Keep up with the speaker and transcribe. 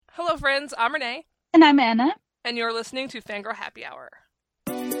Hello, friends. I'm Renee. And I'm Anna. And you're listening to Fangirl Happy Hour.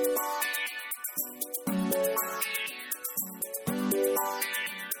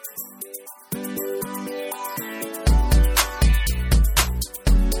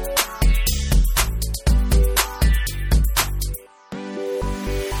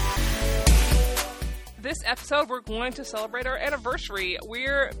 This episode, we're going to celebrate our anniversary.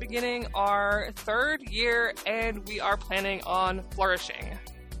 We're beginning our 3rd year, and we are planning on flourishing.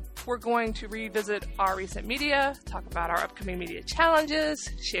 We're going to revisit our recent media, talk about our upcoming media challenges,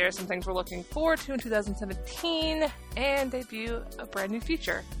 share some things we're looking forward to in 2017, and debut a brand new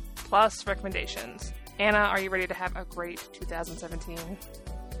feature, plus recommendations. Anna, are you ready to have a great 2017?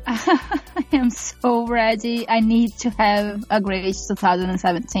 I am so ready. I need to have a great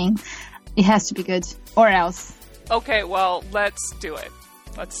 2017. It has to be good, or else. Okay, well, let's do it.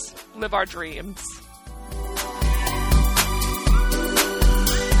 Let's live our dreams.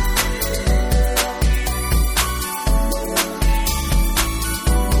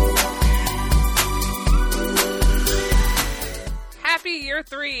 Happy year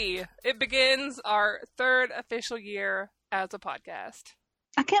 3! It begins our 3rd official year as a podcast.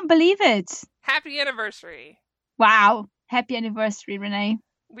 I can't believe it. Happy anniversary. Wow. Happy anniversary, Renee.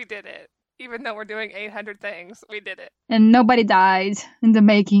 We did it. Even though we're doing 800 things, we did it. And nobody died in the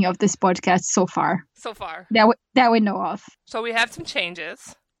making of this podcast so far. So far. That we know of. So we have some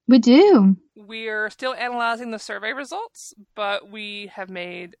changes. We do. We're still analyzing the survey results, but we have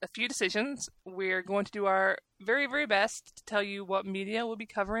made a few decisions. We're going to do our very, very best to tell you what media we'll be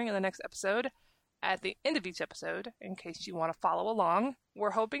covering in the next episode at the end of each episode, in case you want to follow along.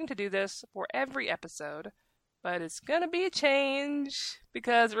 We're hoping to do this for every episode, but it's going to be a change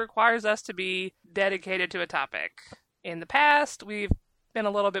because it requires us to be dedicated to a topic. In the past, we've been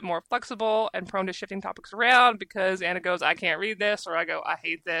a little bit more flexible and prone to shifting topics around because Anna goes, I can't read this, or I go, I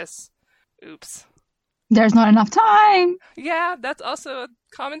hate this. Oops. There's not enough time. Yeah, that's also a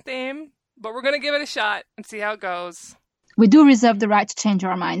common theme, but we're going to give it a shot and see how it goes. We do reserve the right to change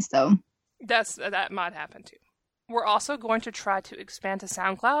our minds, though. That might happen, too. We're also going to try to expand to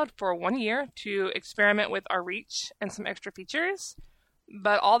SoundCloud for 1 year to experiment with our reach and some extra features.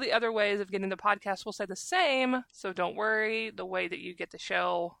 But all the other ways of getting the podcast will stay the same, so don't worry, the way that you get the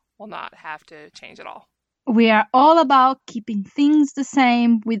show will not have to change at all. We are all about keeping things the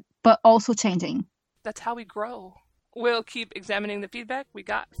same, but also changing. That's how we grow. We'll keep examining the feedback we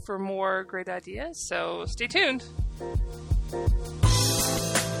got for more great ideas, so stay tuned.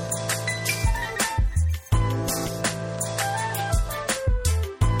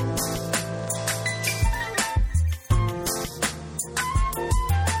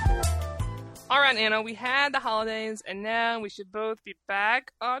 All right, Anna, we had the holidays, and now we should both be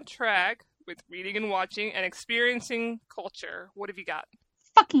back on track with reading and watching and experiencing culture. What have you got?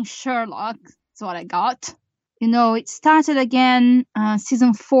 Fucking Sherlock. That's what I got. You know, it started again,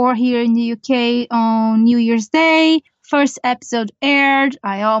 season 4 here in the UK on New Year's Day. First episode aired.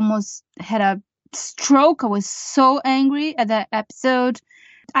 I almost had a stroke. I was so angry at that episode.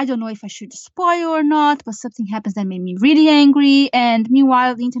 I don't know if I should spoil or not, but something happens that made me really angry. And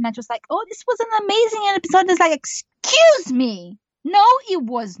meanwhile, the internet was like, oh, this was an amazing episode. It's like, excuse me. No, it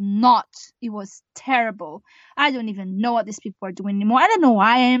was not. It was terrible. I don't even know what these people are doing anymore. I don't know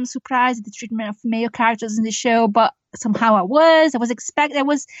why I am surprised at the treatment of male characters in the show, but somehow I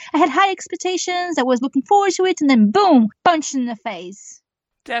had high expectations. I was looking forward to it, and then boom, punched in the face.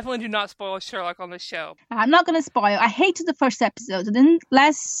 Definitely do not spoil Sherlock on the show. I'm not going to spoil. I hated the first episode. And then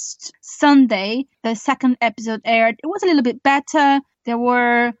last Sunday, the second episode aired. It was a little bit better. There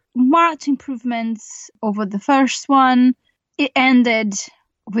were marked improvements over the first one. It ended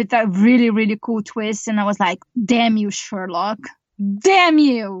with a really, really cool twist. And I was like, damn you, Sherlock. Damn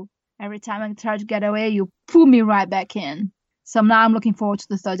you. Every time I try to get away, you pull me right back in. So now I'm looking forward to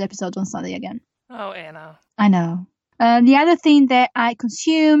the third episode on Sunday again. Oh, Anna. I know. The other thing that I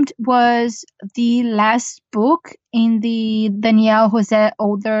consumed was the last book in the Danielle Jose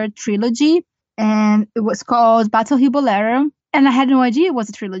Older trilogy, and it was called Battle Hill Bolero, and I had no idea it was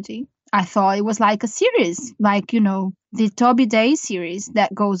a trilogy. I thought it was like a series, like, you know, the Toby Day series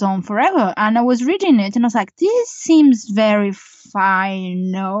that goes on forever, and I was reading it, and I was like, this seems very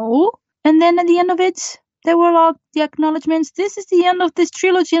final, and then at the end of it, there were all the acknowledgements. This is the end of this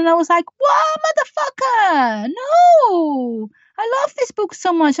trilogy. And I was like, what, motherfucker? No! I love this book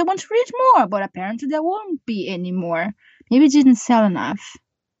so much. I want to read more. But apparently there won't be any more. Maybe it didn't sell enough.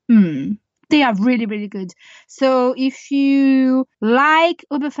 They are really, really good. So if you like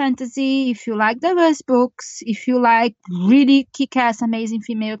Uber Fantasy, if you like diverse books, if you like really kick-ass, amazing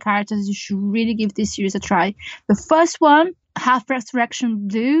female characters, you should really give this series a try. The first one Half Resurrection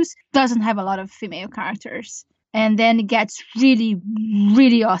Blues doesn't have a lot of female characters. And then it gets really,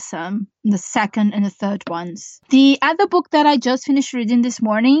 really awesome in the second and the third ones. The other book that I just finished reading this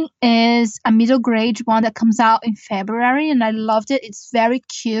morning is a middle grade one that comes out in February, and I loved it. It's very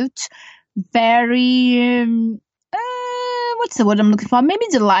cute, very, what's the word I'm looking for? Maybe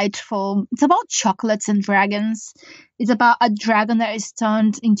delightful. It's about chocolates and dragons. It's about a dragon that is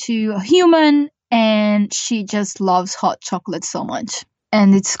turned into a human, and she just loves hot chocolate so much.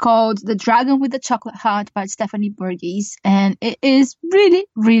 And it's called The Dragon with the Chocolate Heart by Stephanie Burgess. And it is really,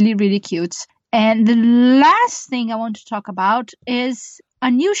 really, really cute. And the last thing I want to talk about is a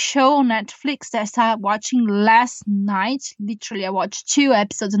new show on Netflix that I started watching last night. Literally, I watched 2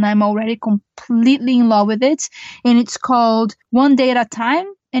 episodes and I'm already completely in love with it. And it's called One Day at a Time.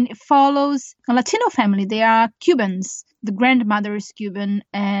 And it follows a Latino family. They are Cubans. The grandmother is Cuban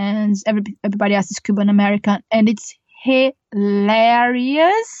and everybody else is Cuban American. And it's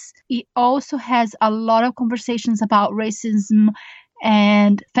hilarious. It also has a lot of conversations about racism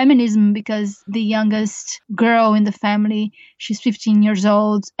and feminism because the youngest girl in the family, she's 15 years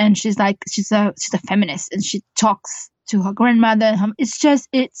old and she's a feminist and she talks to her grandmother.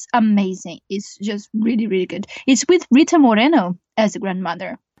 It's amazing. It's just really, really good. It's with Rita Moreno as the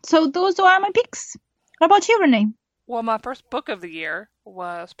grandmother. So those are my picks. What about you, Renee? Well, my first book of the year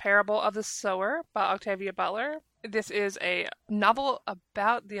was Parable of the Sower by Octavia Butler. This is a novel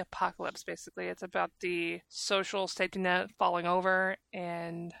about the apocalypse, basically. It's about the social safety net falling over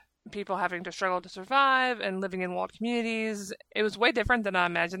and people having to struggle to survive and living in walled communities. It was way different than I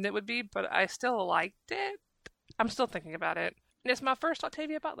imagined it would be, but I still liked it. I'm still thinking about it. It's my first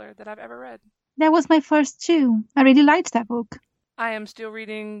Octavia Butler that I've ever read. That was my first too. I really liked that book. I am still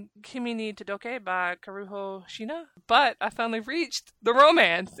reading Kimi ni Todoke by Karuho Shina, but I finally reached the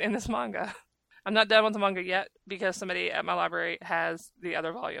romance in this manga. I'm not done with the manga yet because somebody at my library has the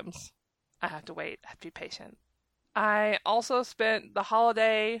other volumes. I have to wait. I have to be patient. I also spent the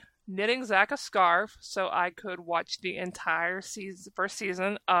holiday knitting Zach a scarf so I could watch the entire first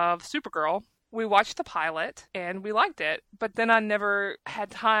season of Supergirl. We watched the pilot and we liked it, but then I never had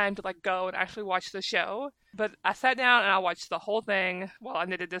time to go and actually watch the show. But I sat down and I watched the whole thing while I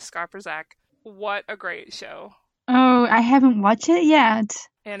knitted this scarf for Zach. What a great show. Oh, I haven't watched it yet.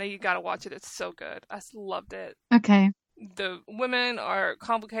 Anna, you gotta watch it. It's so good. I loved it. Okay. The women are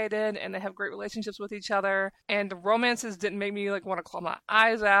complicated and they have great relationships with each other. And the romances didn't make me want to claw my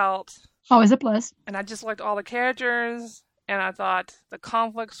eyes out. Always a plus. And I just liked all the characters. And I thought the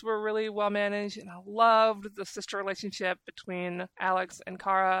conflicts were really well managed. And I loved the sister relationship between Alex and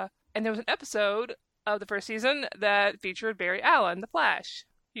Kara. And there was an episode of the first season that featured Barry Allen, the Flash.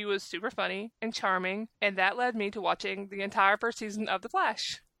 He was super funny and charming, and that led me to watching the entire first season of The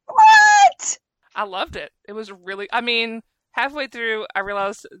Flash. What? I loved it. It was really, halfway through, I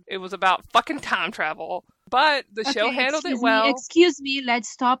realized it was about fucking time travel, but the show handled it well. Excuse me, let's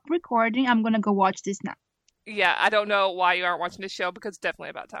stop recording. I'm gonna go watch this now. Yeah, I don't know why you aren't watching this show, because it's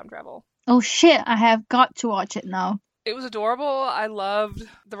definitely about time travel. Oh shit, I have got to watch it now. It was adorable. I loved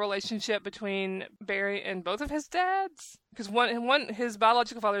the relationship between Barry and both of his dads. Because his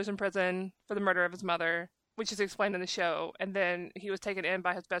biological father is in prison for the murder of his mother, which is explained in the show. And then he was taken in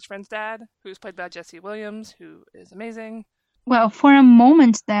by his best friend's dad, who's played by Jesse Williams, who is amazing. Well, for a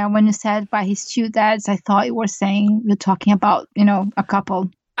moment there, when you said by his 2 dads, I thought you were saying you're talking about, a couple.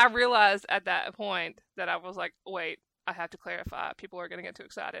 I realized at that point that I was like, wait, I have to clarify. People are going to get too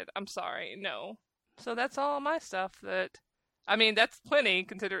excited. I'm sorry. No. So that's all my stuff that's plenty,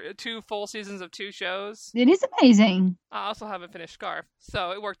 consider 2 full seasons of 2 shows. It is amazing. I also haven't finished Scarf,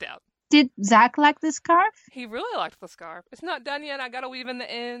 so it worked out. Did Zach like the scarf? He really liked the scarf. It's not done yet. I gotta weave in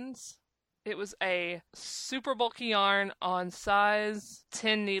the ends. It was a super bulky yarn on size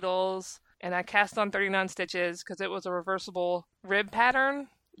 10 needles, and I cast on 39 stitches because it was a reversible rib pattern.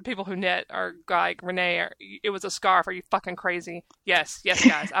 People who knit are like, Renee, it was a scarf. Are you fucking crazy? Yes,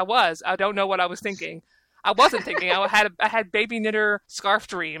 guys, I was. I don't know what I was thinking. I wasn't thinking. I had baby knitter scarf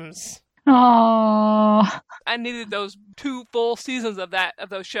dreams. Oh. I needed those 2 full seasons of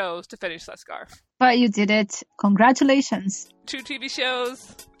those shows to finish that scarf. But you did it. Congratulations. 2 TV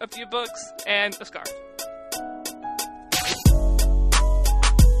shows, a few books, and a scarf.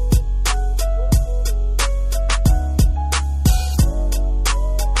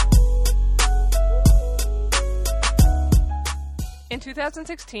 In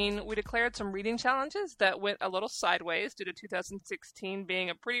 2016, we declared some reading challenges that went a little sideways due to 2016 being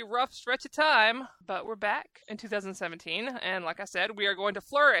a pretty rough stretch of time, but we're back in 2017, and like I said, we are going to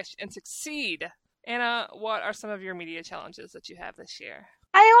flourish and succeed. Anna, what are some of your media challenges that you have this year?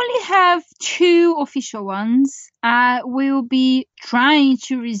 I only have 2 official ones. I will be trying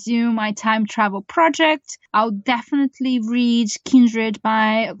to resume my time travel project. I'll definitely read Kindred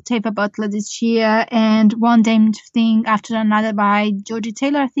by Octavia Butler this year and One Damned Thing After Another by Jodie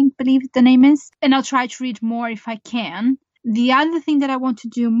Taylor, believe the name is. And I'll try to read more if I can. The other thing that I want to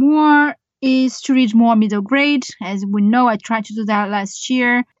do more is to read more middle grade. As we know, I tried to do that last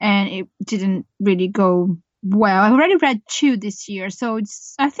year and it didn't really go well. I've already read 2 this year, so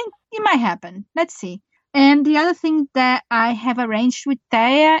I think it might happen. Let's see. And the other thing that I have arranged with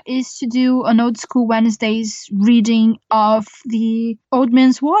Thea is to do an Old School Wednesdays reading of The Old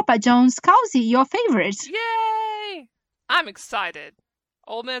Man's War by John Scalzi, your favorite. Yay! I'm excited.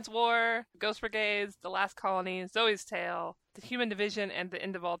 Old Man's War, Ghost Brigades, The Last Colony, Zoe's Tale, The Human Division, and The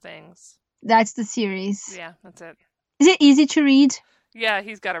End of All Things. That's the series. Yeah, that's it. Is it easy to read? Yeah,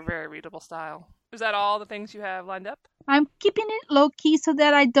 he's got a very readable style. Is that all the things you have lined up? I'm keeping it low-key so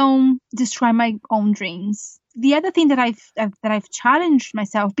that I don't destroy my own dreams. The other thing that I've challenged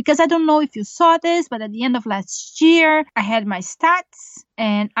myself, because I don't know if you saw this, but at the end of last year, I had my stats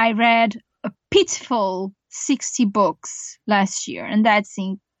and I read a pitiful 60 books last year. And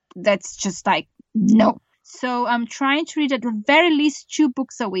that's just like, no. So I'm trying to read at the very least 2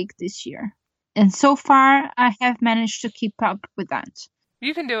 books a week this year. And so far, I have managed to keep up with that.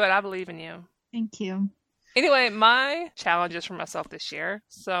 You can do it. I believe in you. Thank you. Anyway, my challenges for myself this year,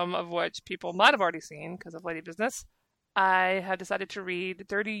 some of which people might have already seen because of Lady Business, I have decided to read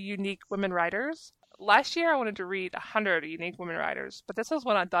 30 unique women writers. Last year, I wanted to read 100 unique women writers, but this was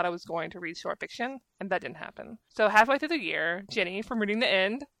when I thought I was going to read short fiction, and that didn't happen. So halfway through the year, Jenny from Reading the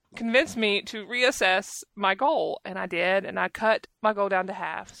End convinced me to reassess my goal, and I did, and I cut my goal down to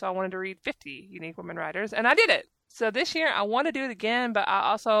half. So I wanted to read 50 unique women writers, and I did it. So this year, I want to do it again, but I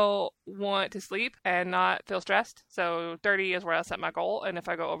also want to sleep and not feel stressed. So 30 is where I set my goal, and if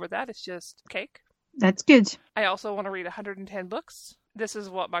I go over that, it's just cake. That's good. I also want to read 110 books. This is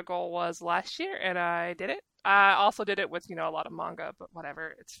what my goal was last year, and I did it. I also did it with, a lot of manga, but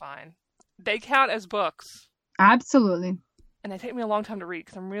whatever, it's fine. They count as books. Absolutely. And they take me a long time to read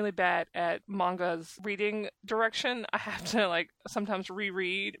because I'm really bad at manga's reading direction. I have to, sometimes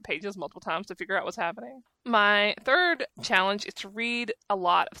reread pages multiple times to figure out what's happening. My third challenge is to read a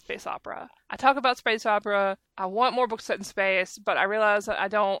lot of space opera. I talk about space opera. I want more books set in space, but I realize that I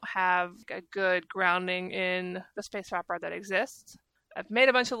don't have a good grounding in the space opera that exists. I've made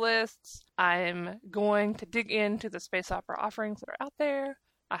a bunch of lists. I'm going to dig into the space opera offerings that are out there.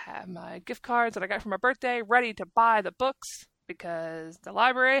 I have my gift cards that I got for my birthday ready to buy the books because the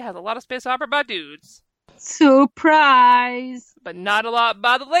library has a lot of space opera by dudes. Surprise! But not a lot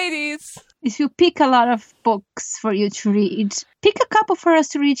by the ladies. If you pick a lot of books for you to read, pick a couple for us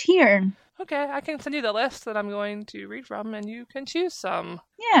to read here. Okay, I can send you the list that I'm going to read from and you can choose some.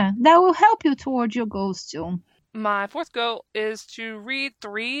 Yeah, that will help you towards your goals too. My fourth goal is to read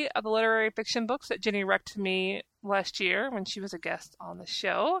 3 of the literary fiction books that Jenny recommended to me last year when she was a guest on the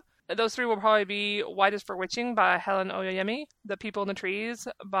show. Those 3 will probably be White is for Witching by Helen Oyoyemi, The People in the Trees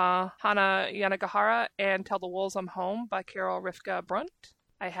by Hana Yanagihara, and Tell the Wolves I'm Home by Carol Rifka Brunt.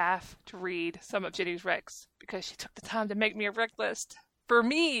 I have to read some of Jenny's recs because she took the time to make me a rec list for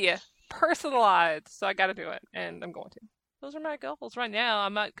me, personalized. So I gotta do it, and I'm going to. Those are my goals right now. I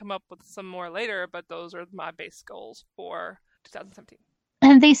might come up with some more later, but those are my base goals for 2017.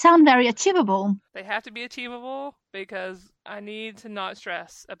 And they sound very achievable. They have to be achievable because I need to not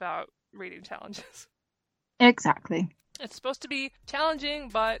stress about reading challenges. Exactly. It's supposed to be challenging,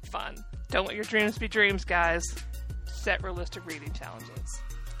 but fun. Don't let your dreams be dreams, guys. Set realistic reading challenges.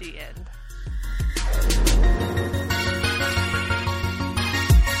 The end.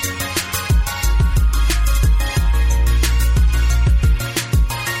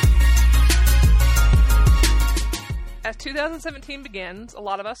 As 2017 begins, a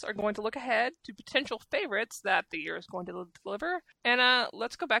lot of us are going to look ahead to potential favorites that the year is going to deliver. And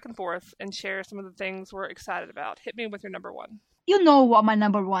let's go back and forth and share some of the things we're excited about. Hit me with your number 1. You know what my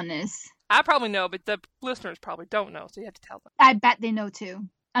number 1 is. I probably know, but the listeners probably don't know, so you have to tell them. I bet they know too.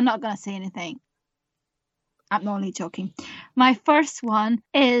 I'm not going to say anything. I'm only joking. My first one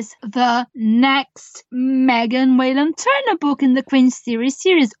is the next Megan Whalen Turner book in the Queen's Theory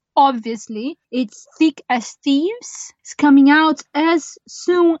series. Obviously, it's Thick as Thieves. It's coming out as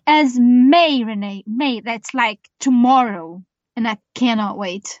soon as May, Renee. May, that's like tomorrow. And I cannot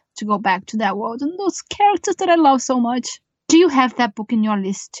wait to go back to that world and those characters that I love so much. Do you have that book in your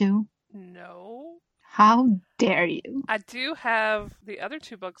list too? No. How dare you? I do have the other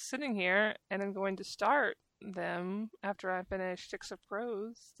 2 books sitting here, and I'm going to start them after I finish Six of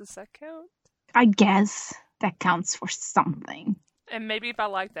Crows. Does that count? I guess that counts for something. And maybe if I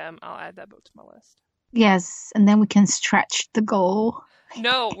like them, I'll add that book to my list. Yes, and then we can stretch the goal.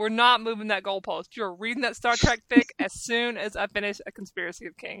 No, we're not moving that goalpost. You're reading that Star Trek fic as soon as I finish A Conspiracy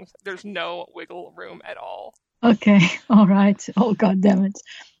of Kings. There's no wiggle room at all. Okay, all right. Oh, God damn it.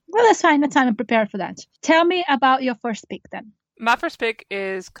 Well, that's fine. That's fine. I'm prepared for that. Tell me about your first pick then. My first pick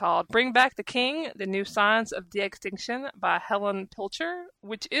is called Bring Back the King, The New Science of De-Extinction by Helen Pilcher,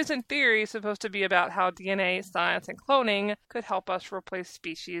 which is in theory supposed to be about how DNA science and cloning could help us replace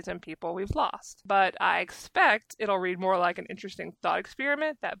species and people we've lost. But I expect it'll read more like an interesting thought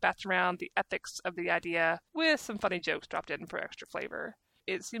experiment that bats around the ethics of the idea with some funny jokes dropped in for extra flavor.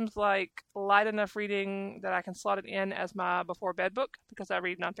 It seems like light enough reading that I can slot it in as my before bed book because I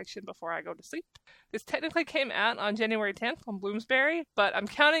read nonfiction before I go to sleep. This technically came out on January 10th on Bloomsbury, but I'm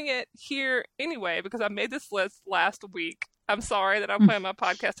counting it here anyway because I made this list last week. I'm sorry that I'm playing my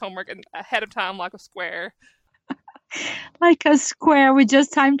podcast homework ahead of time like a square. Like a square, we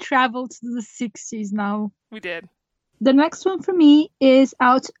just time traveled to the 60s now. We did. The next one for me is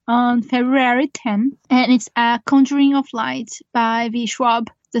out on February 10th, and it's A Conjuring of Light by V.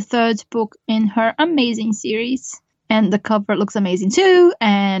 Schwab, the third book in her amazing series. And the cover looks amazing too,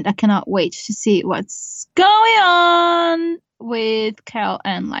 and I cannot wait to see what's going on with Cal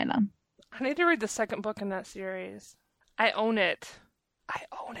and Lila. I need to read the second book in that series. I own it.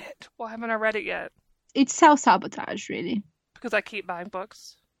 Why haven't I read it yet? It's self-sabotage, really. Because I keep buying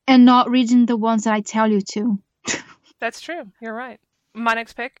books. And not reading the ones that I tell you to. That's true. You're right. My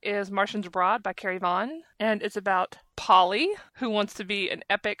next pick is Martians Abroad by Carrie Vaughn, and it's about Polly, who wants to be an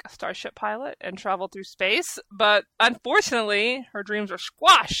epic starship pilot and travel through space, but unfortunately, her dreams are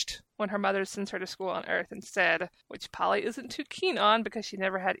squashed when her mother sends her to school on Earth instead, which Polly isn't too keen on because she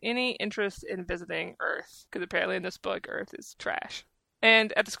never had any interest in visiting Earth, because apparently in this book, Earth is trash.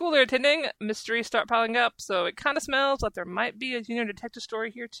 And at the school they're attending, mysteries start piling up, so it kind of smells like there might be a junior detective story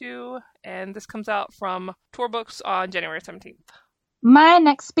here too. And this comes out from Tor Books on January 17th. My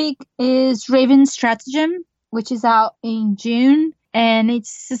next pick is Raven's Stratagem, which is out in June. And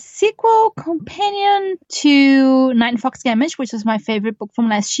it's a sequel companion to Night Fox Gamage, which was my favorite book from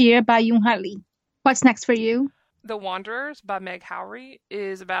last year by Yoon-Ha Lee. What's next for you? The Wanderers by Meg Howry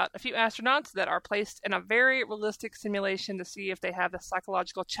is about a few astronauts that are placed in a very realistic simulation to see if they have the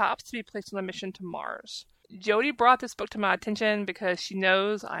psychological chops to be placed on a mission to Mars. Jody brought this book to my attention because she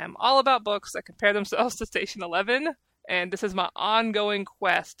knows I am all about books that compare themselves to Station 11, and this is my ongoing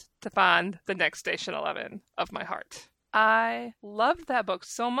quest to find the next Station 11 of my heart. I loved that book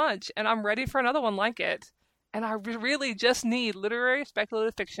so much, and I'm ready for another one like it, and I really just need literary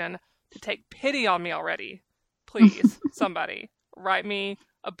speculative fiction to take pity on me already. Please, somebody, write me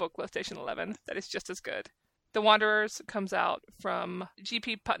a book with Station 11 that is just as good. The Wanderers comes out from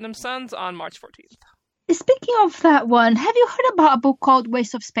G.P. Putnam's Sons on March 14th. Speaking of that one, have you heard about a book called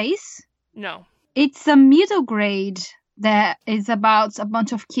Waste of Space? No. It's a middle grade that is about a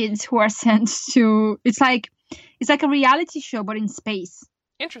bunch of kids who are sent to... It's like a reality show, but in space.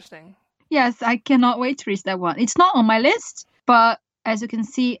 Interesting. Yes, I cannot wait to read that one. It's not on my list, but... As you can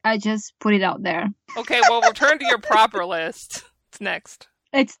see, I just put it out there. Okay, well, return to your proper list. What's next?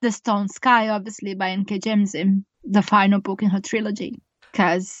 It's The Stone Sky, obviously, by N.K. Jemisin, the final book in her trilogy.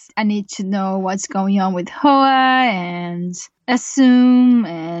 Because I need to know what's going on with Hoa and Assume,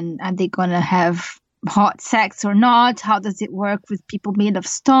 and are they going to have hot sex or not? How does it work with people made of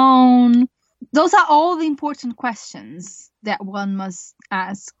stone? Those are all the important questions that one must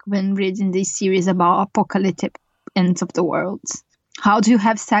ask when reading this series about apocalyptic ends of the world. How do you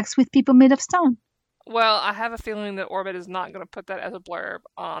have sex with people made of stone? Well, I have a feeling that Orbit is not going to put that as a blurb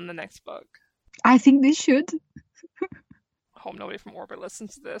on the next book. I think they should. I hope nobody from Orbit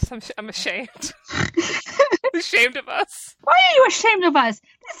listens to this. I'm ashamed. I'm ashamed of us. Why are you ashamed of us?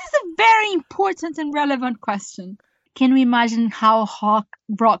 This is a very important and relevant question. Can we imagine how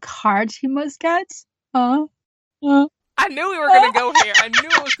rock hard he must get? I knew we were going to go here. I knew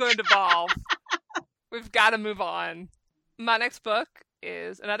it was going to devolve. We've got to move on. My next book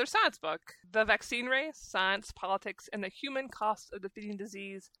is another science book, The Vaccine Race, Science, Politics, and the Human Cost of Defeating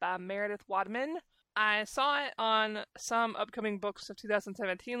Disease by Meredith Wadman. I saw it on some upcoming books of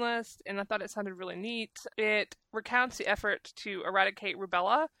 2017 list, and I thought it sounded really neat. It recounts the effort to eradicate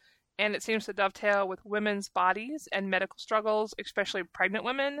rubella, and it seems to dovetail with women's bodies and medical struggles, especially pregnant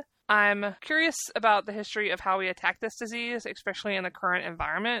women. I'm curious about the history of how we attack this disease, especially in the current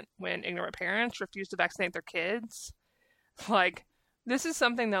environment when ignorant parents refuse to vaccinate their kids. Like, this is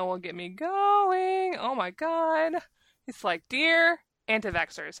something that will get me going. Oh my god. It's like, dear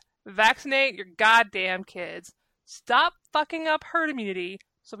anti-vaxxers, vaccinate your goddamn kids. Stop fucking up herd immunity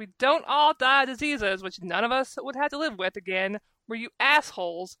so we don't all die of diseases, which none of us would have to live with again, were you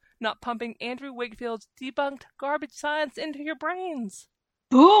assholes not pumping Andrew Wakefield's debunked garbage science into your brains?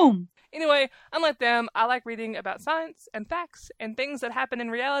 Boom! Anyway, unlike them, I like reading about science and facts and things that happen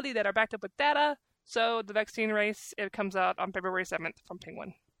in reality that are backed up with data. So the vaccine race, it comes out on February 7th from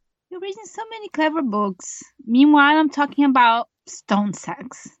Penguin. You're reading so many clever books. Meanwhile, I'm talking about stone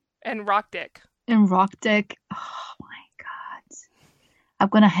sex. And rock dick. And rock dick. Oh my god. I'm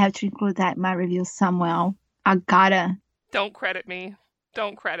gonna have to include that in my review somewhere. I gotta. Don't credit me.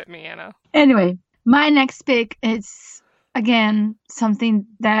 Don't credit me, Anna. Anyway, my next pick is, again, something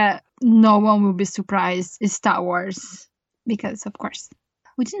that no one will be surprised, is Star Wars. Because, of course,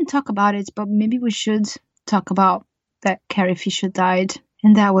 we didn't talk about it, but maybe we should talk about that Carrie Fisher died.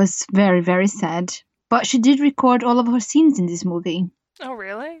 And that was very, very sad. But she did record all of her scenes in this movie. Oh,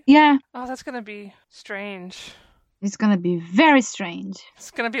 really? Yeah. Oh, that's going to be strange. It's going to be very strange.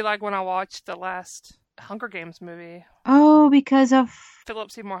 It's going to be like when I watched the last Hunger Games movie. Oh, because of... Philip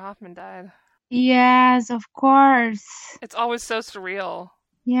Seymour Hoffman died. Yes, of course. It's always so surreal.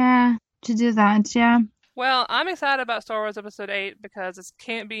 Yeah, to do that, yeah. Well, I'm excited about Star Wars Episode 8 because it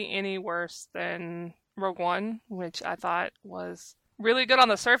can't be any worse than Rogue One, which I thought was really good on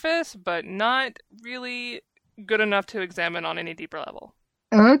the surface, but not really good enough to examine on any deeper level.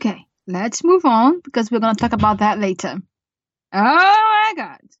 Okay, let's move on because we're going to talk about that later. Oh my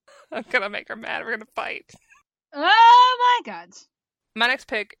god. I'm going to make her mad. We're going to fight. Oh my god. My next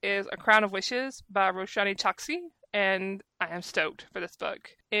pick is A Crown of Wishes by Roshani Chokshi, and I am stoked for this book.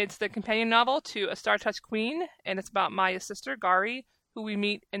 It's the companion novel to A Star-Touched Queen, and it's about Maya's sister, Gari, who we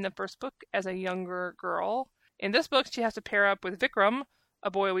meet in the first book as a younger girl. In this book, she has to pair up with Vikram, a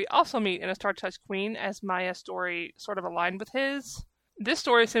boy we also meet in A Star-Touched Queen, as Maya's story sort of aligned with his. This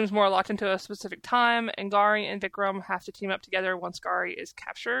story seems more locked into a specific time, and Gari and Vikram have to team up together once Gari is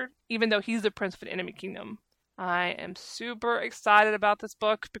captured, even though he's the prince of an enemy kingdom. I am super excited about this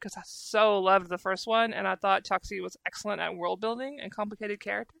book because I so loved the first one, and I thought Chokshi was excellent at world building and complicated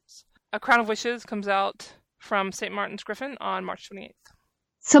characters. A Crown of Wishes comes out from St. Martin's Griffin on March 28th.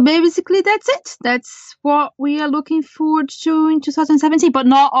 So basically that's it. That's what we are looking forward to in 2017, but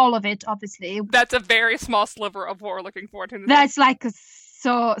not all of it, obviously. That's a very small sliver of what we're looking forward to. That's like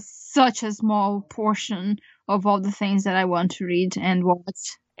such a small portion of all the things that I want to read and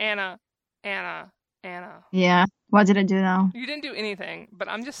watch. Anna. Yeah. What did I do now? You didn't do anything, but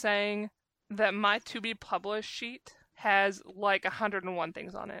I'm just saying that my to-be-published sheet has like 101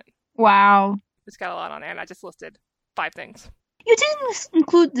 things on it. Wow. It's got a lot on it, and I just listed 5 things. You didn't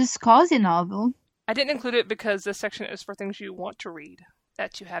include the Scalzi novel. I didn't include it because this section is for things you want to read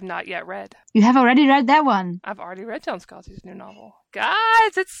that you have not yet read. You have already read that one. I've already read John Scalzi's new novel.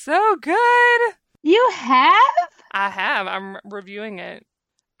 Guys, it's so good! You have? I have. I'm reviewing it.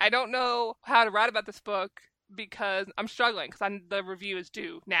 I don't know how to write about this book because I'm struggling because the review is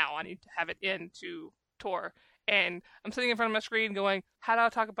due now. I need to have it in to Tor. And I'm sitting in front of my screen going, how do I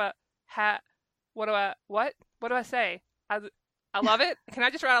talk about what do I say? I love it. Can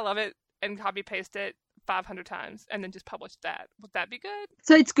I just write I love it and copy paste it 500 times and then just publish that? Would that be good?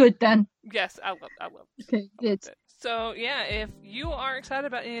 So it's good then. Yes, I love it. Okay, good. So yeah, if you are excited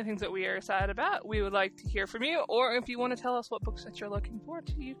about any things that we are excited about, we would like to hear from you. Or if you want to tell us what books that you're looking forward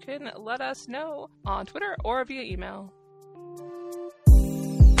to, you can let us know on Twitter or via email.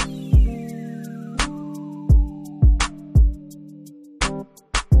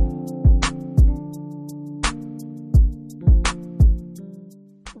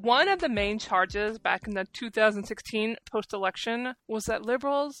 One of the main charges back in the 2016 post-election was that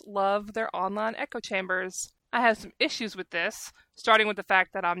liberals love their online echo chambers. I have some issues with this, starting with the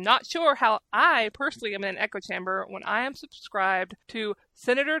fact that I'm not sure how I personally am in an echo chamber when I am subscribed to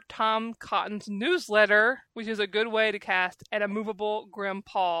Senator Tom Cotton's newsletter, which is a good way to cast an immovable grim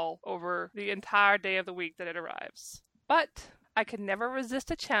pall over the entire day of the week that it arrives. But I could never resist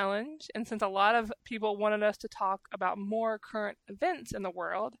a challenge, and since a lot of people wanted us to talk about more current events in the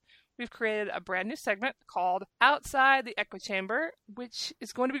world, we've created a brand new segment called Outside the Echo Chamber, which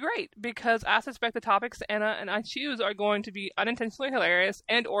is going to be great because I suspect the topics Anna and I choose are going to be unintentionally hilarious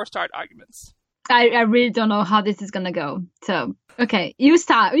and or start arguments. I really don't know how this is going to go. So, okay, you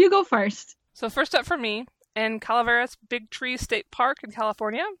start. You go first. So first up for me, in Calaveras Big Tree State Park in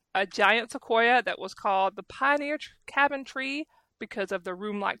California, a giant sequoia that was called the Pioneer Cabin Tree because of the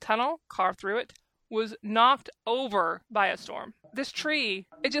room-like tunnel carved through it was knocked over by a storm. This tree,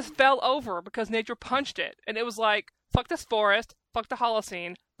 it just fell over because nature punched it. And it was like, fuck this forest, fuck the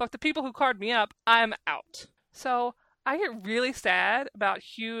Holocene, fuck the people who carved me up, I'm out. So I get really sad about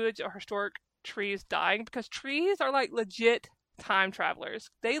huge or historic trees dying because trees are like legit time travelers.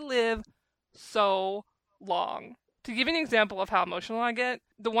 They live so long. To give you an example of how emotional I get,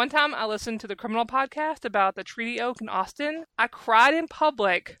 the one time I listened to the Criminal podcast about the treaty oak in Austin, I cried in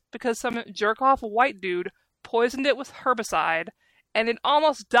public because some jerk-off white dude poisoned it with herbicide, and it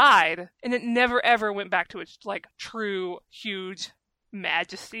almost died, and it never ever went back to its, like, true, huge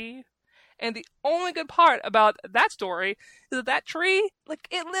majesty. And the only good part about that story is that that tree, like,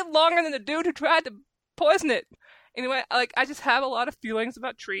 it lived longer than the dude who tried to poison it. Anyway, like, I just have a lot of feelings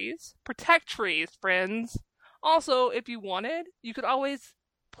about trees. Protect trees, friends. Also, if you wanted, you could always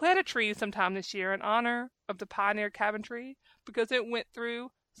plant a tree sometime this year in honor of the pioneer cabin tree, because it went through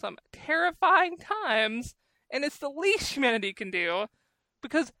some terrifying times, and it's the least humanity can do,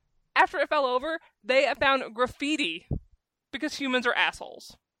 because after it fell over, they have found graffiti, because humans are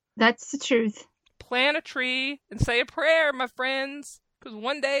assholes. That's the truth. Plant a tree and say a prayer, my friends, because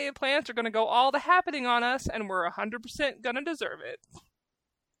one day plants are going to go all the happening on us, and we're 100% going to deserve it.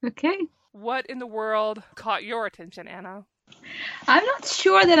 Okay. What in the world caught your attention, Anna? I'm not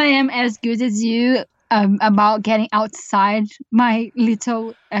sure that I am as good as you about getting outside my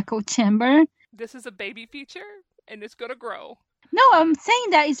little echo chamber. This is a baby feature, and it's going to grow. No, I'm saying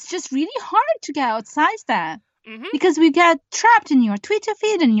that it's just really hard to get outside that. Mm-hmm. Because we get trapped in your Twitter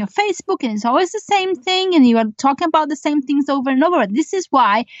feed and your Facebook, and it's always the same thing, and you are talking about the same things over and over. This is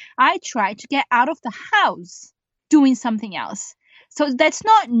why I try to get out of the house doing something else. So that's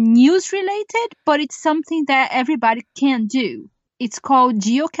not news related, but it's something that everybody can do. It's called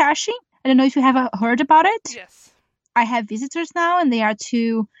geocaching. I don't know if you have heard about it. Yes. I have visitors now, and they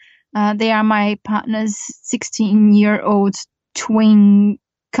are my partner's 16-year-old twin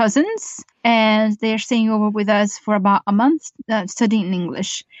cousins, and they're staying over with us for about a month studying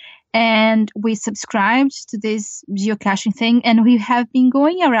English. And we subscribed to this geocaching thing, and we have been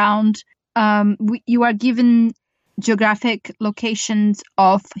going around. You are given geographic locations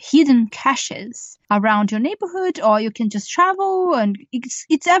of hidden caches around your neighborhood, or you can just travel, and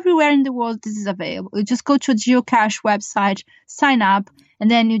it's everywhere in the world. This is available. You just go to a geocache website, sign up,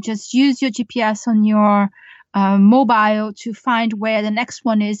 and then you just use your GPS on your mobile to find where the next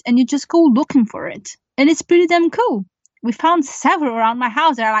one is, and you just go looking for it. And it's pretty damn cool. We found several around my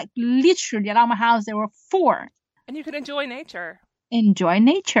house. There are, like, literally around my house there were 4. And you can enjoy nature. Enjoy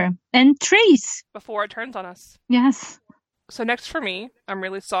nature and trees before it turns on us. Yes. So next for me, I'm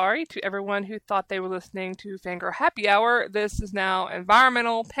really sorry to everyone who thought they were listening to Fangirl Happy Hour. This is now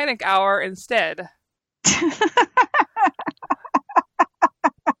Environmental Panic Hour instead.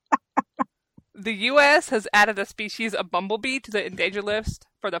 The U.S. has added a species of bumblebee to the endangered list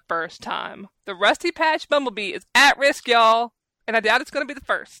for the first time. The rusty patch bumblebee is at risk, y'all, and I doubt it's going to be the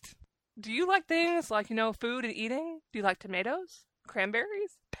first. Do you like things like, food and eating? Do you like tomatoes?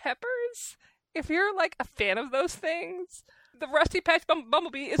 Cranberries? Peppers? If you're, like, a fan of those things, the rusty patch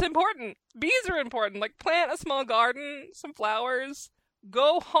bumblebee is important. Bees are important. Like, plant a small garden, some flowers,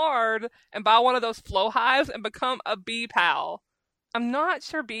 go hard, and buy one of those flow hives and become a bee pal. I'm not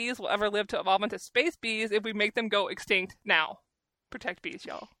sure bees will ever live to evolve into space bees if we make them go extinct now. Protect bees,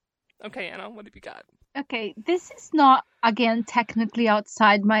 y'all. Okay, Anna, what have you got? Okay, this is not, again, technically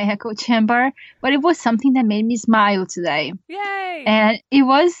outside my echo chamber, but it was something that made me smile today. Yay! And it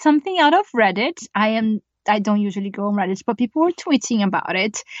was something out of Reddit. I don't usually go on Reddit, but people were tweeting about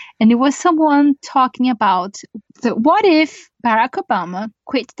it. And it was someone talking about what if Barack Obama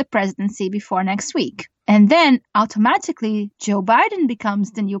quit the presidency before next week? And then automatically Joe Biden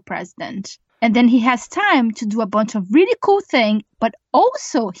becomes the new president. And then he has time to do a bunch of really cool things, but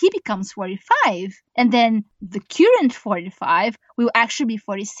also he becomes 45. And then the current 45 will actually be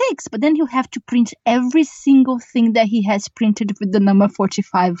 46, but then he'll have to print every single thing that he has printed with the number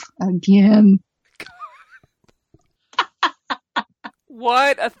 45 again.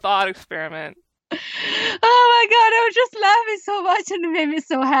 What a thought experiment. Oh my god, I was just laughing so much and it made me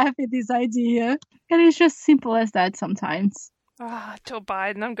so happy, this idea. And it's just simple as that sometimes. Joe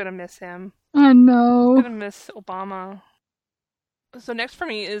Biden, I'm going to miss him. I know. I'm going to miss Obama. So next for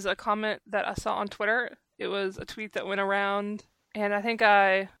me is a comment that I saw on Twitter. It was a tweet that went around, and I think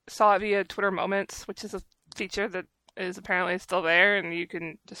I saw it via Twitter Moments, which is a feature that is apparently still there, and you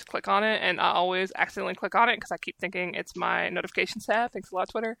can just click on it, and I always accidentally click on it because I keep thinking it's my notifications tab. Thanks a lot,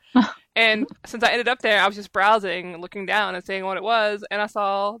 Twitter. And since I ended up there, I was just browsing, looking down and seeing what it was, and I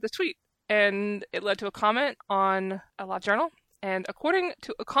saw this tweet, and it led to a comment on a Live Journal. And according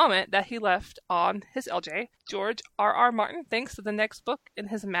to a comment that he left on his LJ, George R.R. Martin thinks that the next book in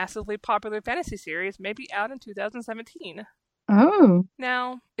his massively popular fantasy series may be out in 2017. Oh.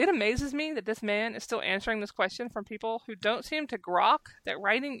 Now, it amazes me that this man is still answering this question from people who don't seem to grok that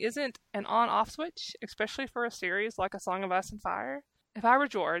writing isn't an on-off switch, especially for a series like A Song of Ice and Fire. If I were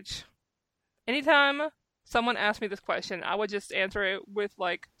George, anytime someone asked me this question, I would just answer it with,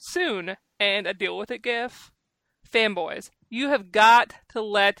 like, soon and a deal with it gif. Fanboys, you have got to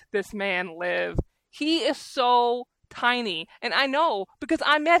let this man live. He is so tiny. And I know, because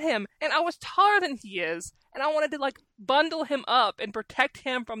I met him, and I was taller than he is. And I wanted to, like, bundle him up and protect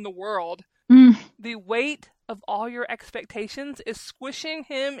him from the world. The weight of all your expectations is squishing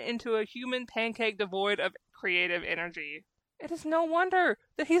him into a human pancake devoid of creative energy. It is no wonder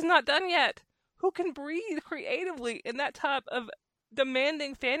that he's not done yet. Who can breathe creatively in that type of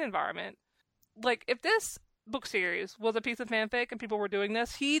demanding fan environment? Like, if this book series was a piece of fanfic and people were doing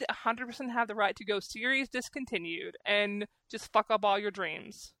this, he'd 100% have the right to go series discontinued and just fuck up all your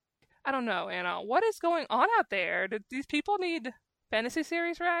dreams. I don't know, Anna. What is going on out there? Do these people need fantasy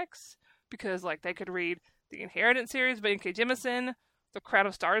series racks? Because, like, they could read the Inheritance series by N.K. Jemisin, the Crown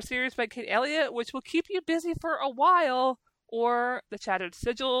of Stars series by Kate Elliott, which will keep you busy for a while, or the Shattered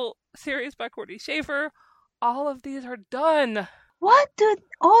Sigil series by Courtney Schaefer. All of these are done. What do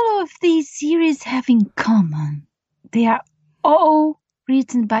all of these series have in common? They are all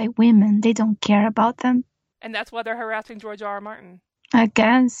written by women. They don't care about them. And that's why they're harassing George R. R. Martin. I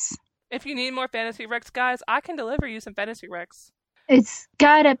guess. If you need more fantasy recs, guys, I can deliver you some fantasy recs. It's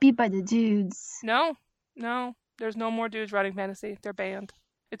gotta be by the dudes. No. There's no more dudes writing fantasy. They're banned.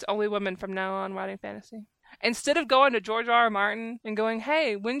 It's only women from now on writing fantasy. Instead of going to George R. R. Martin and going,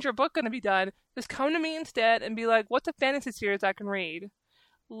 hey, when's your book going to be done? Just come to me instead and be like, what's a fantasy series I can read?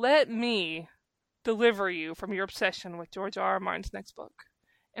 Let me deliver you from your obsession with George R. R. Martin's next book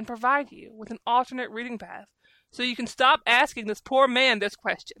and provide you with an alternate reading path so you can stop asking this poor man this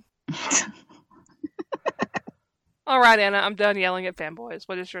question. All right, Anna, I'm done yelling at fanboys.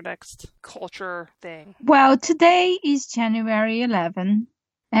 What is your next culture thing? Well, today is January 11,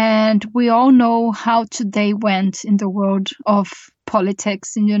 and we all know how today went in the world of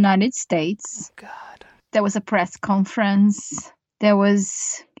politics in the United States. Oh, God. There was a press conference. There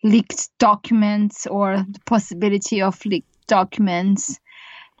was leaked documents or the possibility of leaked documents.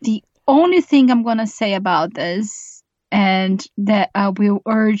 The only thing I'm going to say about this, and that I will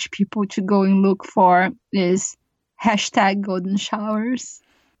urge people to go and look for, is #golden showers.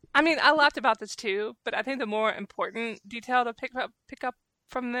 I mean, I laughed about this too, but I think the more important detail to pick up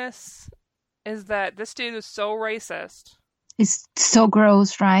from this is that this dude is so racist. It's so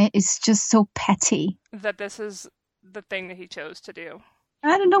gross, right? It's just so petty. That this is the thing that he chose to do.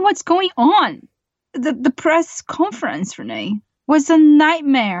 I don't know what's going on. The press conference, Renee, was a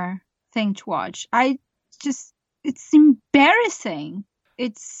nightmare thing to watch. It's embarrassing.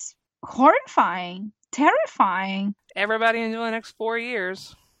 It's horrifying. Terrifying. Everybody enjoy the next 4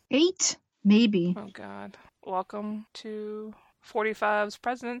 years. 8, maybe. Oh, God. Welcome to 45's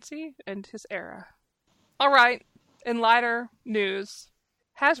presidency and his era. All right. In lighter news,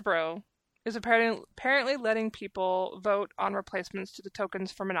 Hasbro is apparently letting people vote on replacements to the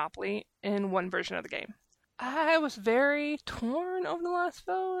tokens for Monopoly in one version of the game. I was very torn over the last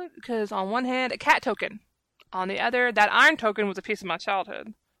vote because on one hand, a cat token. On the other, that iron token was a piece of my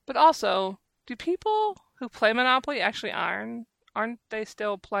childhood. But also, do people who play Monopoly actually iron? Aren't they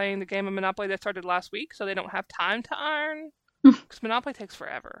still playing the game of Monopoly that started last week, so they don't have time to iron? Because Monopoly takes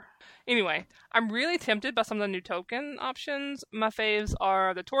forever. Anyway, I'm really tempted by some of the new token options. My faves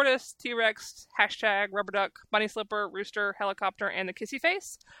are the tortoise, T-Rex, #rubber duck, bunny slipper, rooster, helicopter, and the kissy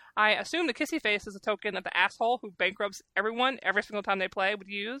face. I assume the kissy face is a token that the asshole who bankrupts everyone every single time they play would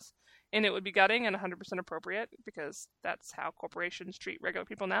use. And it would be gutting and 100% appropriate, because that's how corporations treat regular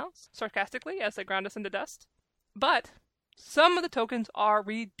people now, sarcastically, as they ground us into dust. But some of the tokens are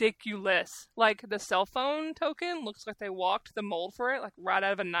ridiculous. Like, the cell phone token looks like they walked the mold for it, like right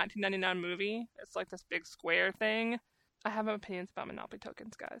out of a 1999 movie. It's like this big square thing. I have opinions about Monopoly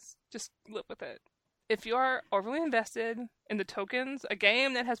tokens, guys. Just live with it. If you are overly invested in the tokens, a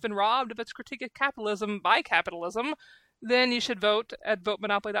game that has been robbed of its critique of capitalism by capitalism, then you should vote at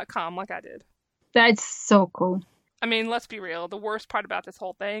votemonopoly.com like I did. That's so cool. I mean, let's be real. The worst part about this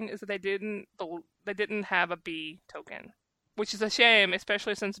whole thing is that they didn't have a bee token, which is a shame,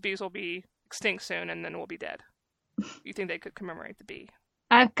 especially since bees will be extinct soon and then we'll be dead. You think they could commemorate the bee?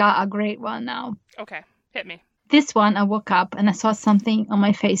 I've got a great one now. Okay, hit me. This one, I woke up and I saw something on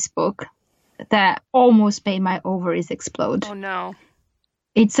my Facebook that almost made my ovaries explode. Oh no.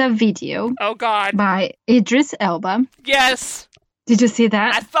 It's a video. Oh, God. By Idris Elba. Yes. Did you see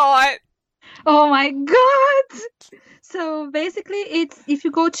that? I saw it. Oh, my God. So basically, it's if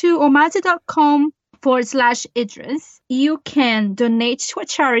you go to omazi.com/Idris, you can donate to a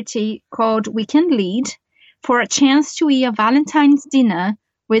charity called We Can Lead for a chance to eat a Valentine's dinner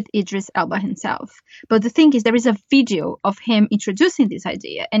with Idris Elba himself. But the thing is, there is a video of him introducing this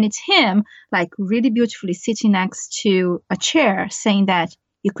idea, and it's him like really beautifully sitting next to a chair saying that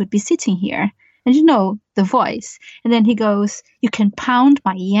you could be sitting here. And you know, the voice. And then he goes, you can pound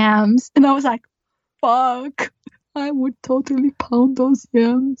my yams. And I was like, fuck, I would totally pound those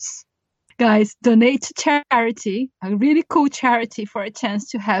yams. Guys, donate to charity, a really cool charity, for a chance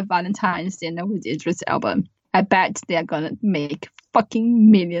to have Valentine's dinner with Idris Elba. I bet they're gonna make fucking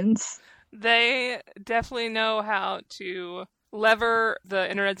millions. They definitely know how to lever the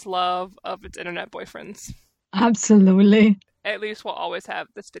internet's love of its internet boyfriends. Absolutely. At least we'll always have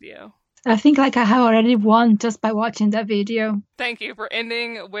this video. I think like I have already won just by watching that video. Thank you for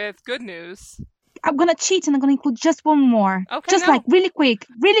ending with good news. I'm gonna cheat and I'm gonna include just one more. Okay, just no. like really quick.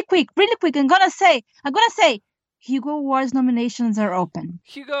 I'm gonna say, Hugo Awards nominations are open.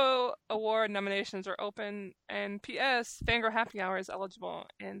 Hugo Award nominations are open, and P.S. Fangirl Happy Hour is eligible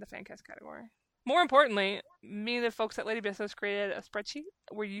in the Fancast category. More importantly, me and the folks at Lady Business created a spreadsheet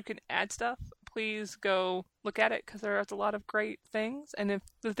where you can add stuff. Please go look at it because there's a lot of great things. And if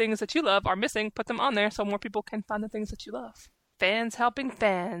the things that you love are missing, put them on there so more people can find the things that you love. Fans helping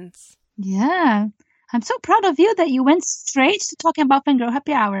fans. Yeah. I'm so proud of you that you went straight to talking about Fangirl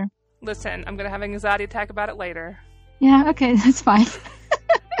Happy Hour. Listen, I'm going to have an anxiety attack about it later. Yeah, okay, that's fine.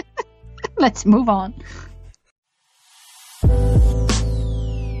 Let's move on.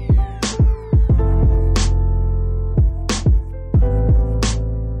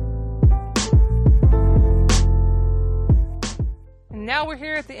 Now we're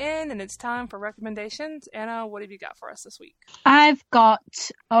here at the end, and it's time for recommendations. Anna, what have you got for us this week? I've got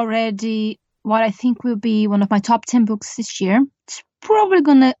already what I think will be one of my top 10 books this year. It's probably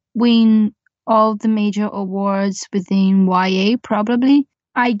going to win all the major awards within YA, probably.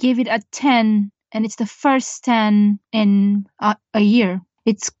 I give it a 10, and it's the first 10 in a year.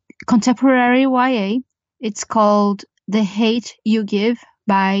 It's contemporary YA. It's called The Hate You Give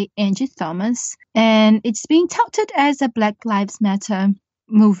by Angie Thomas, and it's being touted as a Black Lives Matter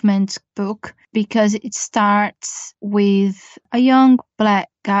movement book because it starts with a young black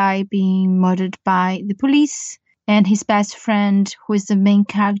guy being murdered by the police, and his best friend, who is the main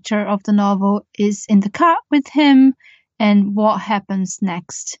character of the novel, is in the car with him, and what happens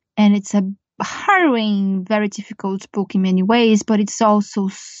next. And it's a harrowing, very difficult book in many ways, but it's also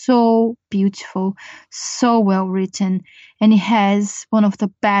so beautiful, so well written, and it has one of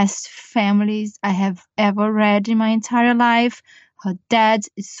the best families I have ever read in my entire life. Her dad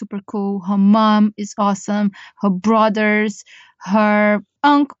is super cool, her mom is awesome, her brothers, her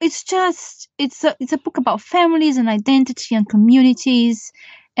uncle. It's a book about families and identity and communities,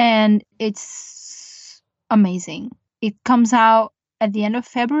 and it's amazing. It comes out at the end of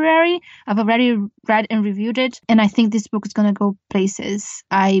February. I've already read and reviewed it, and I think this book is going to go places.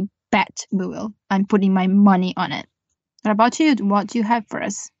 I bet we will. I'm putting my money on it. What about you? What do you have for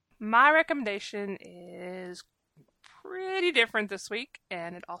us? My recommendation is pretty different this week,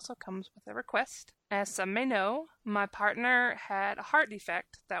 and it also comes with a request. As some may know, my partner had a heart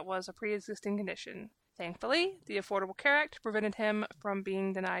defect that was a pre-existing condition. Thankfully, the Affordable Care Act prevented him from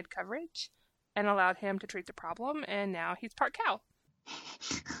being denied coverage and allowed him to treat the problem, and now he's part cow.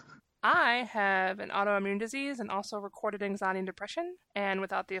 I have an autoimmune disease and also recorded anxiety and depression, and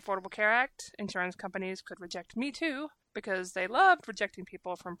without the Affordable Care Act, insurance companies could reject me too, because they loved rejecting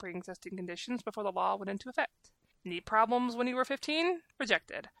people from pre-existing conditions before the law went into effect. Knee problems when you were 15?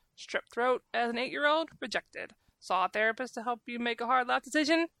 Rejected. Strep throat as an 8-year-old? Rejected. Saw a therapist to help you make a hard life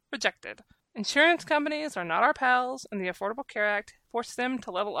decision? Rejected. Insurance companies are not our pals, and the Affordable Care Act forced them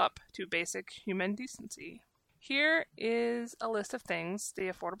to level up to basic human decency. Here is a list of things the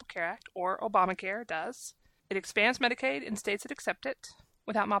Affordable Care Act, or Obamacare, does. It expands Medicaid in states that accept it.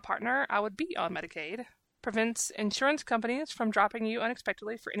 Without my partner, I would be on Medicaid. Prevents insurance companies from dropping you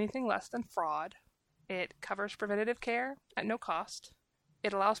unexpectedly for anything less than fraud. It covers preventative care at no cost.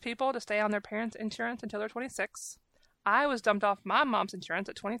 It allows people to stay on their parents' insurance until they're 26. I was dumped off my mom's insurance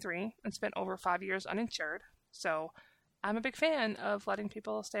at 23 and spent over 5 years uninsured, so I'm a big fan of letting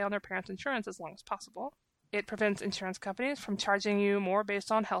people stay on their parents' insurance as long as possible. It prevents insurance companies from charging you more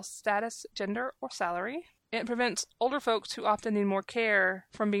based on health status, gender, or salary. It prevents older folks who often need more care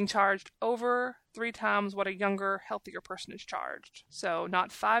from being charged over 3 times what a younger, healthier person is charged. So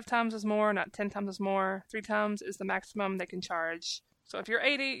not 5 times as more, not 10 times as more. 3 times is the maximum they can charge. So if you're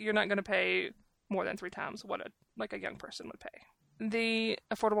 80, you're not going to pay more than 3 times what a young person would pay. The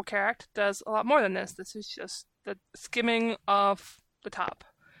Affordable Care Act does a lot more than this. This is just the skimming off the top.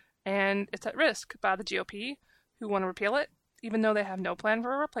 And it's at risk by the GOP, who want to repeal it, even though they have no plan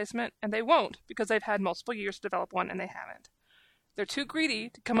for a replacement, and they won't because they've had multiple years to develop one and they haven't. They're too greedy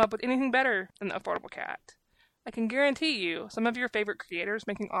to come up with anything better than the Affordable Care Act. I can guarantee you some of your favorite creators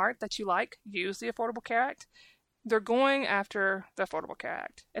making art that you like use the Affordable Care Act. They're going after the Affordable Care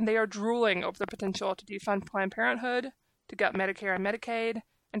Act, and they are drooling over the potential to defund Planned Parenthood, to gut Medicare and Medicaid,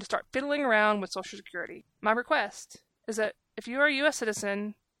 and to start fiddling around with Social Security. My request is that if you are a U.S.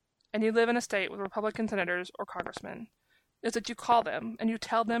 citizen and you live in a state with Republican senators or congressmen, is that you call them and you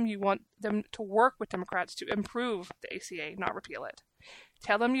tell them you want them to work with Democrats to improve the ACA, not repeal it.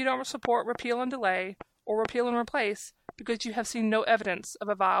 Tell them you don't support repeal and delay or repeal and replace because you have seen no evidence of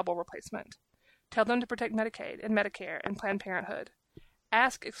a viable replacement. Tell them to protect Medicaid and Medicare and Planned Parenthood.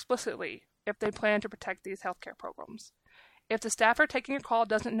 Ask explicitly if they plan to protect these healthcare programs. If the staffer taking your call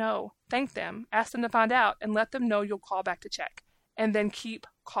doesn't know, thank them, ask them to find out, and let them know you'll call back to check. And then keep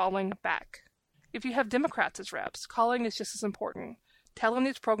calling back. If you have Democrats as reps, calling is just as important. Tell them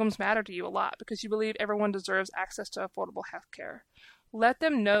these programs matter to you a lot because you believe everyone deserves access to affordable health care. Let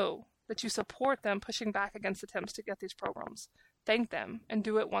them know that you support them pushing back against attempts to get these programs. Thank them, and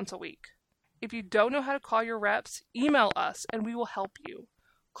do it once a week. If you don't know how to call your reps, email us and we will help you.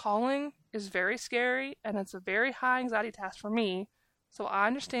 Calling is very scary and it's a very high anxiety task for me, so I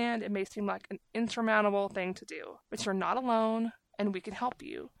understand it may seem like an insurmountable thing to do, but you're not alone and we can help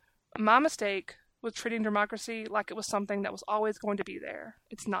you. My mistake was treating democracy like it was something that was always going to be there.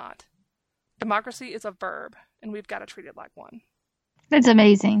 It's not. Democracy is a verb and we've got to treat it like one. That's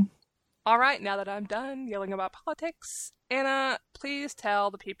amazing. All right, now that I'm done yelling about politics, Anna, please tell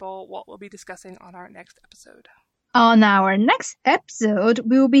the people what we'll be discussing on our next episode. On our next episode,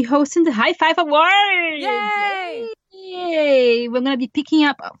 we will be hosting the High Five Awards! Yay! Yay! We're going to be picking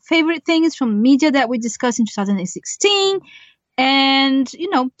up our favorite things from media that we discussed in 2016 and,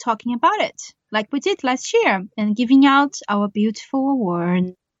 talking about it like we did last year and giving out our beautiful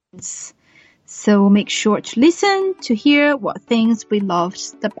awards. So make sure to listen to hear what things we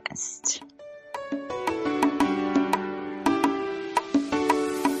loved the best.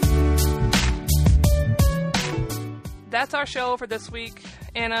 That's our show for this week.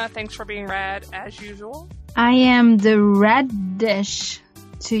 Anna, thanks for being rad as usual. I am the radish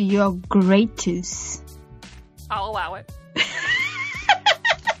to your greatest. I'll allow it.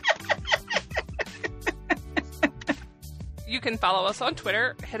 You can follow us on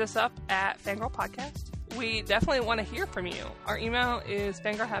Twitter. Hit us up at Fangirl Podcast. We definitely want to hear from you. Our email is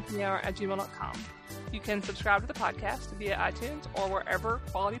fangirlhappyhour@gmail.com. You can subscribe to the podcast via iTunes or wherever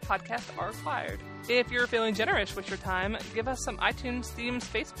quality podcasts are acquired. If you're feeling generous with your time, give us some iTunes-themed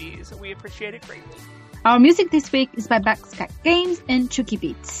space bees. We appreciate it greatly. Our music this week is by Backscat Games and Chucky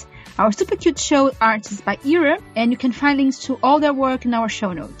Beats. Our super cute show art is by Ira, and you can find links to all their work in our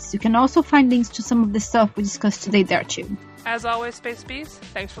show notes. You can also find links to some of the stuff we discussed today there too. As always, Space Bees,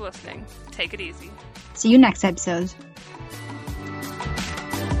 thanks for listening. Take it easy. See you next episode.